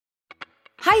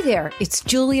Hi there, it's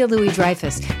Julia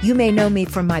Louis-Dreyfus. You may know me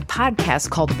from my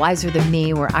podcast called Wiser Than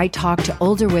Me, where I talk to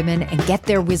older women and get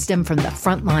their wisdom from the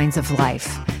front lines of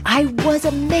life. I was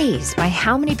amazed by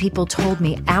how many people told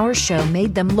me our show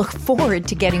made them look forward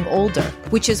to getting older,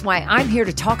 which is why I'm here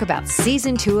to talk about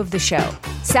season 2 of the show.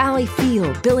 Sally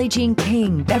Field, Billie Jean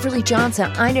King, Beverly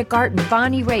Johnson, Ina Garten,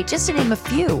 Bonnie Raitt, just to name a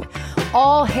few.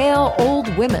 All hail old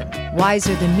women.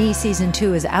 Wiser Than Me season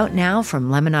 2 is out now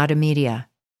from Lemonada Media.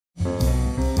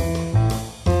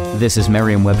 This is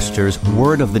Merriam-Webster's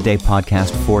Word of the Day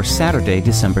podcast for Saturday,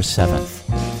 December 7th.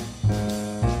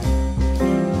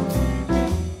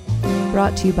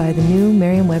 Brought to you by the new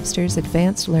Merriam-Webster's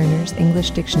Advanced Learners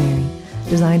English Dictionary,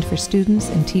 designed for students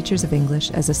and teachers of English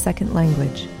as a second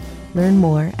language. Learn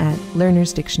more at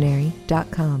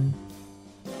learnersdictionary.com.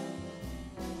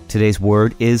 Today's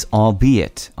word is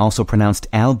albeit, also pronounced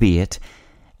albeit,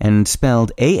 and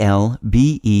spelled A-L-B-E-I-T.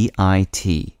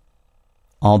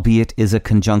 Albeit is a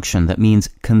conjunction that means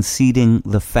conceding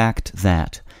the fact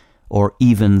that, or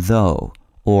even though,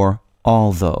 or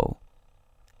although.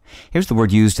 Here's the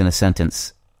word used in a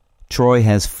sentence. Troy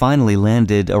has finally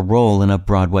landed a role in a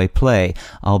Broadway play,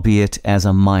 albeit as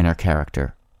a minor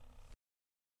character.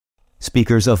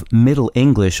 Speakers of Middle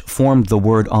English formed the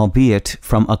word albeit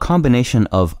from a combination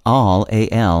of all,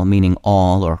 A-L, meaning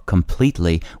all or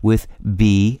completely, with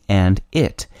be and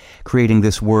it, creating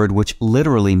this word which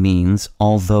literally means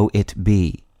although it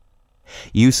be.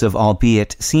 Use of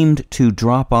albeit seemed to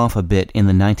drop off a bit in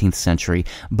the 19th century,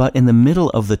 but in the middle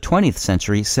of the 20th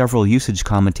century, several usage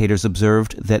commentators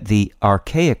observed that the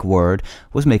archaic word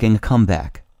was making a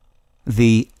comeback.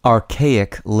 The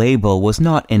archaic label was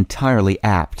not entirely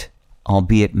apt,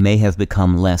 albeit may have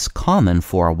become less common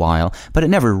for a while, but it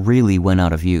never really went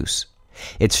out of use.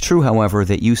 It's true, however,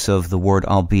 that use of the word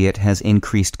albeit has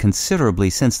increased considerably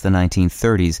since the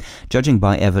 1930s, judging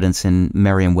by evidence in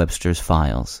Merriam-Webster's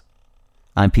files.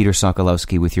 I'm Peter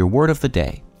Sokolowski with your Word of the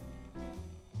Day.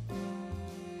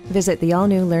 Visit the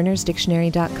all-new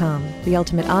learnersdictionary.com, the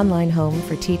ultimate online home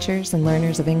for teachers and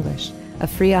learners of English. A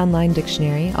free online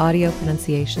dictionary, audio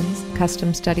pronunciations,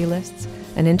 custom study lists,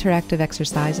 and interactive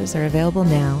exercises are available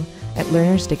now at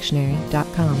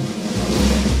learnersdictionary.com.